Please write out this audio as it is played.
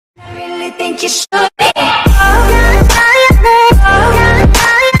think you should be.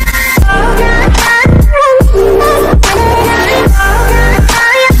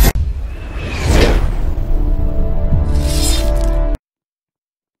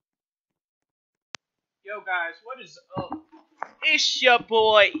 Yo guys, what is up? It's your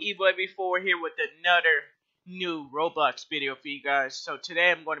boy eBoy4 here with another new Roblox video for you guys. So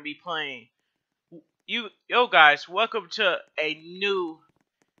today I'm going to be playing. Yo guys, welcome to a new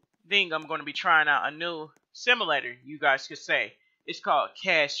thing. I'm going to be trying out a new simulator. You guys could say it's called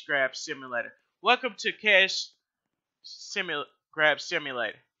Cash Grab Simulator. Welcome to Cash Grab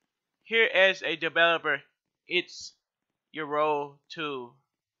Simulator. Here as a developer, it's your role to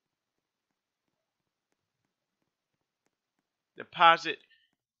deposit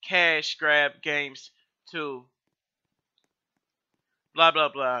cash grab games to blah blah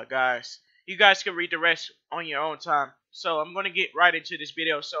blah. Guys, you guys can read the rest on your own time. So I'm going to get right into this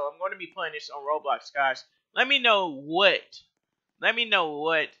video. So I'm going to be playing this on Roblox, guys. Let me know what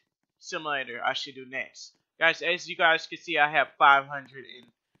simulator I should do next, guys. As you guys can see, I have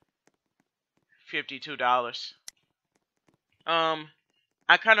 $552.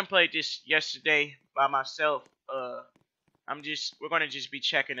 I kind of played this yesterday by myself. We're gonna just be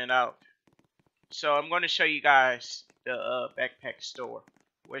checking it out. So I'm gonna show you guys the backpack store.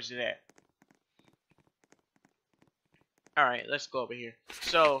 Where's it at? Alright, let's go over here.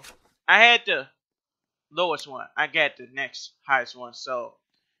 So I had the lowest one. I got the next highest one. So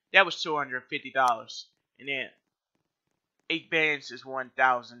that was $250. And then 8 bands is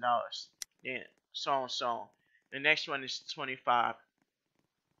 $1,000. Then so on so on. The next one is 25.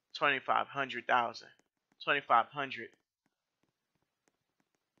 2,500,000. 2,500.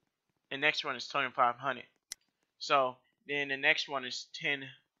 The next one is 2,500. So then the next one is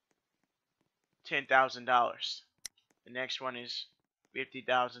 $10,000. The next one is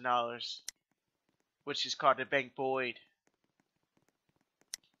 $50,000, which is called the Bank Void.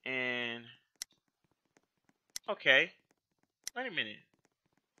 And okay, wait a minute.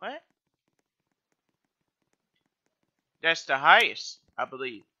 What? That's the highest, I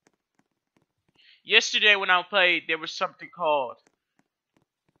believe. Yesterday when I played, there was something called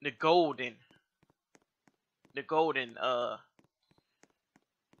the golden,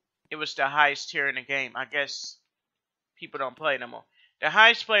 it was the highest tier in the game. I guess people don't play no more. The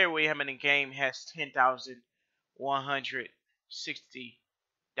highest player we have in the game has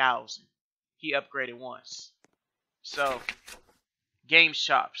 10,160,000. He upgraded once. So, game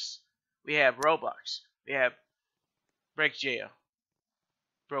shops. We have Roblox. We have Broke Jail.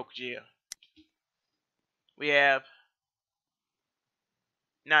 We have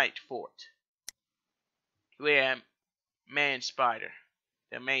Night Fort. We have Man Spider,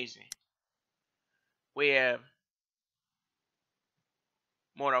 the Amazing. We have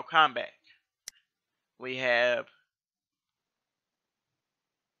Mortal Kombat. We have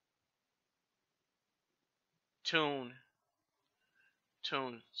Toon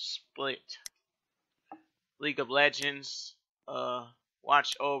Split. League of Legends.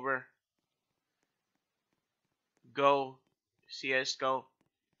 Watch Over. Go. CSGO.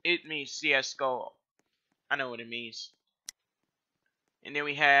 It means CSGO. I know what it means. And then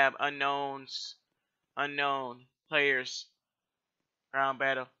we have unknown players ground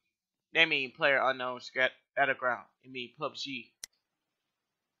battle. They mean player unknowns battleground. It means PUBG.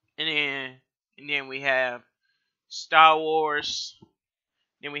 And then we have Star Wars.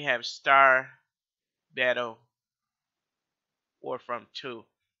 Then we have Star Battle Warframe 2.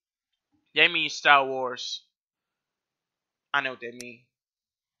 They mean Star Wars. I know what they mean.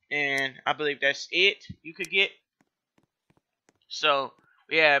 And I believe that's it you could get. So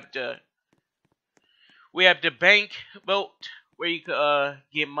we have the bank vote where you could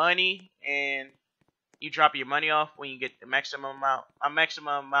get money and you drop your money off when you get the maximum amount. A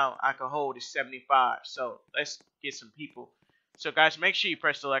maximum amount I can hold is 75. So let's get some people. So guys, make sure you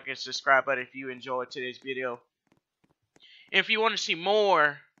press the like and subscribe button if you enjoyed today's video. And if you want to see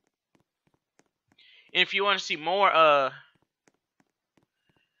more,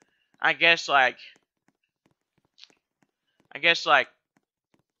 I guess like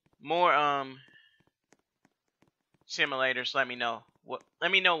more simulators, let me know what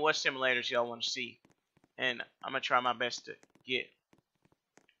simulators y'all want to see, and I'm gonna try my best to get.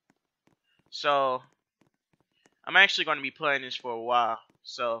 So I'm actually going to be playing this for a while.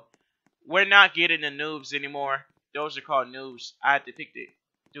 So we're not getting the noobs anymore. Those are called noobs. I have to pick the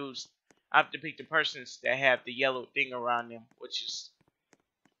dudes. I have to pick the persons that have the yellow thing around them, which is.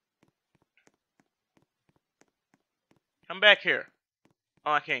 Come back here.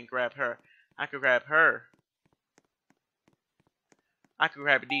 Oh, I can't grab her. I can grab her. I can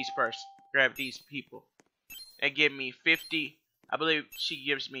grab these person. grab these people. They give me 50. I believe she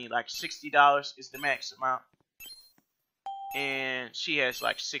gives me like $60 is the max amount. And she has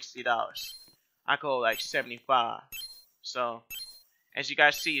like $60. I go like 75. So, as you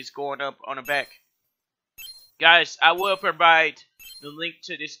guys see, it's going up on the back. Guys, I will provide the link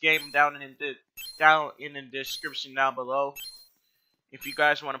to this game down in the description down below. If you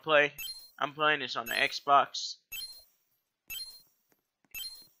guys want to play, I'm playing this on the Xbox.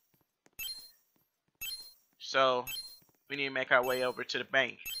 So, we need to make our way over to the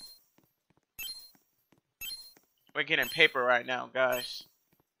bank. We're getting paper right now, guys.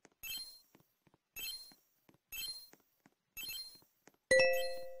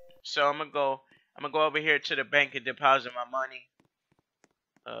 So I'm gonna go over here to the bank and deposit my money.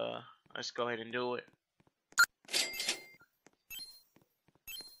 Let's go ahead and do it.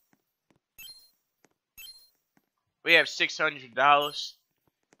 We have $600.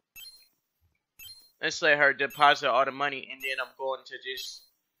 Let's let her deposit all the money, and then I'm going to just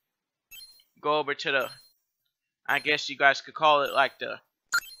go over to the, I guess you guys could call it like the,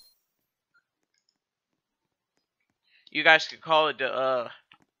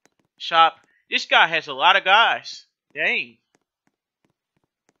 shop. This guy has a lot of guys. Dang.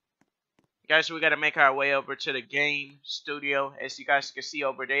 Guys, we gotta make our way over to the game studio. As you guys can see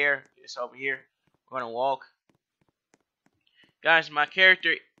over there, it's over here. We're gonna walk. Guys, my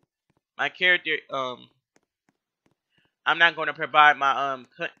character, I'm not gonna provide my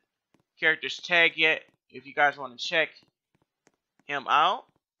character's tag yet. If you guys want to check him out.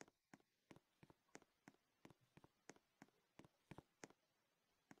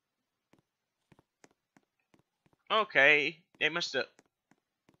 Okay, they must have.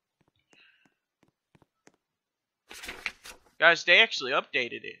 Guys, they actually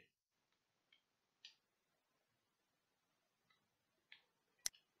updated it.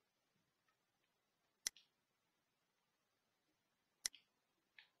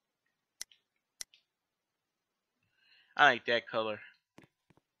 I like that color.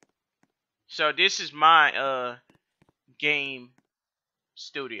 So this is my game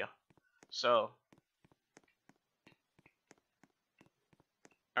studio. So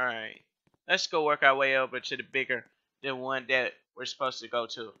alright. Let's go work our way over to the one that we're supposed to go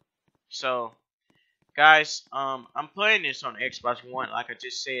to. So guys, I'm playing this on Xbox One, like I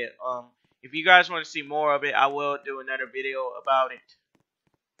just said. If you guys want to see more of it, I will do another video about it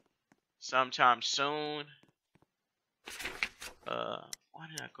sometime soon. Why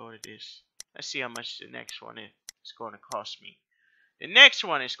did I go to this? Let's see how much the next one is going to cost me. The next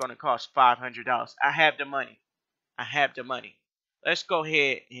one is going to cost $500. I have the money. Let's go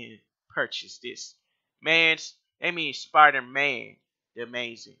ahead and purchase this. They mean Spider-Man, the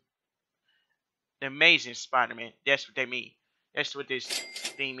amazing Spider-Man. That's what they mean. That's what this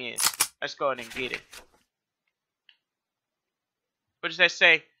theme is. Let's go ahead and get it. What does that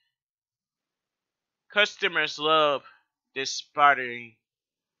say? Customers love this Spider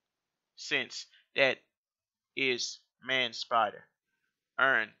sense that is man spider.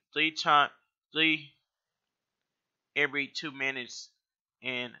 Earn 3 every 2 minutes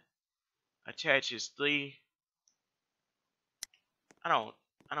and attaches 3. I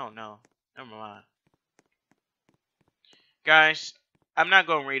don't know. Never mind. Guys, I'm not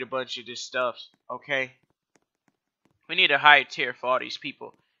gonna read a bunch of this stuff, okay? We need a higher tier for all these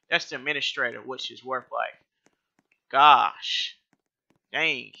people. That's the administrator, which is worth like, gosh,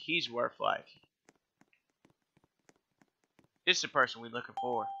 dang, he's worth like. This is the person we're looking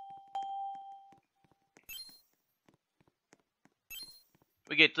for.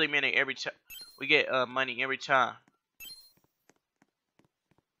 We get 3 minutes every time. We get money every time.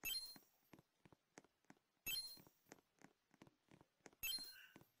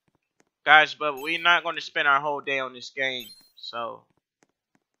 Guys, but we're not going to spend our whole day on this game, so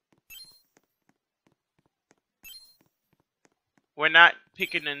we're not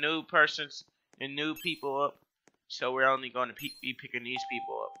picking the new people up, so we're only going to be picking these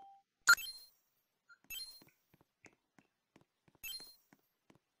people up.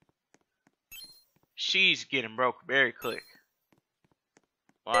 She's getting broke very quick.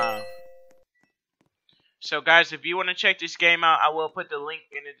 Wow. So guys, if you want to check this game out, I will put the link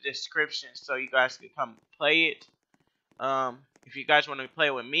in the description so you guys can come play it. If you guys want to play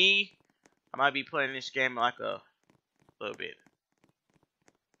with me, I might be playing this game like a little bit.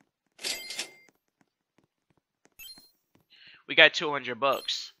 We got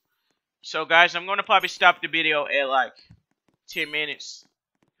 $200. So guys, I'm gonna probably stop the video at like 10 minutes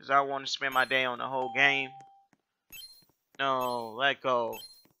because I want to spend my day on the whole game. No, let go.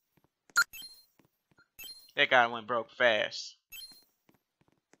 That guy went broke fast.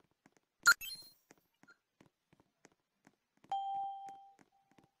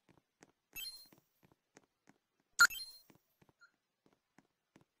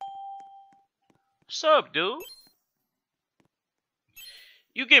 What's up, dude?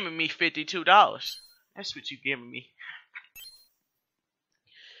 You giving me $52. That's what you giving me.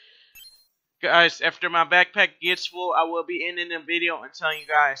 Guys, after my backpack gets full, I will be ending the video and telling you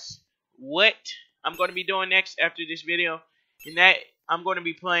guys what I'm going to be doing next after this video. And that I'm going to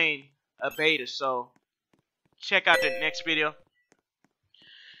be playing a beta, so check out the next video.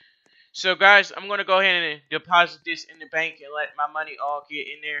 So guys, I'm going to go ahead and deposit this in the bank and let my money all get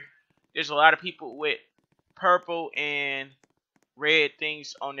in there. There's a lot of people with purple and red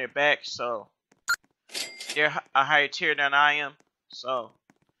things on their back, so they're a higher tier than I am. So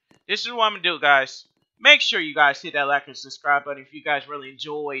this is what I'm going to do, guys. Make sure you guys hit that like and subscribe button if you guys really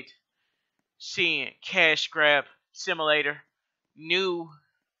enjoyed seeing Cash Grab Simulator. New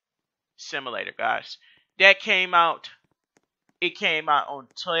simulator, guys. That came out. It came out on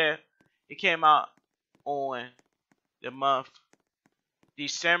 12. It came out on the month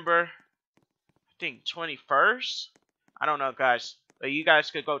December, I think 21st. I don't know, guys. But you guys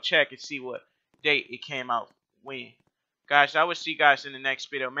could go check and see what date it came out when. Guys, I will see you guys in the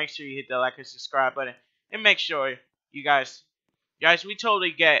next video. Make sure you hit the like and subscribe button. And make sure you guys, we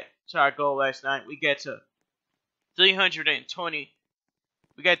totally get to our goal last night. We get to 320.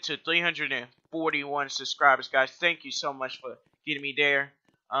 We got to 341 subscribers, guys. Thank you so much for getting me there.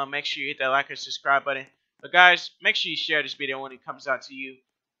 Make sure you hit that like and subscribe button. But guys, make sure you share this video when it comes out to you.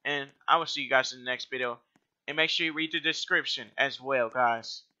 And I will see you guys in the next video. And make sure you read the description as well,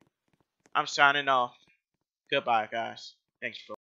 guys. I'm signing off. Goodbye, guys. Thanks for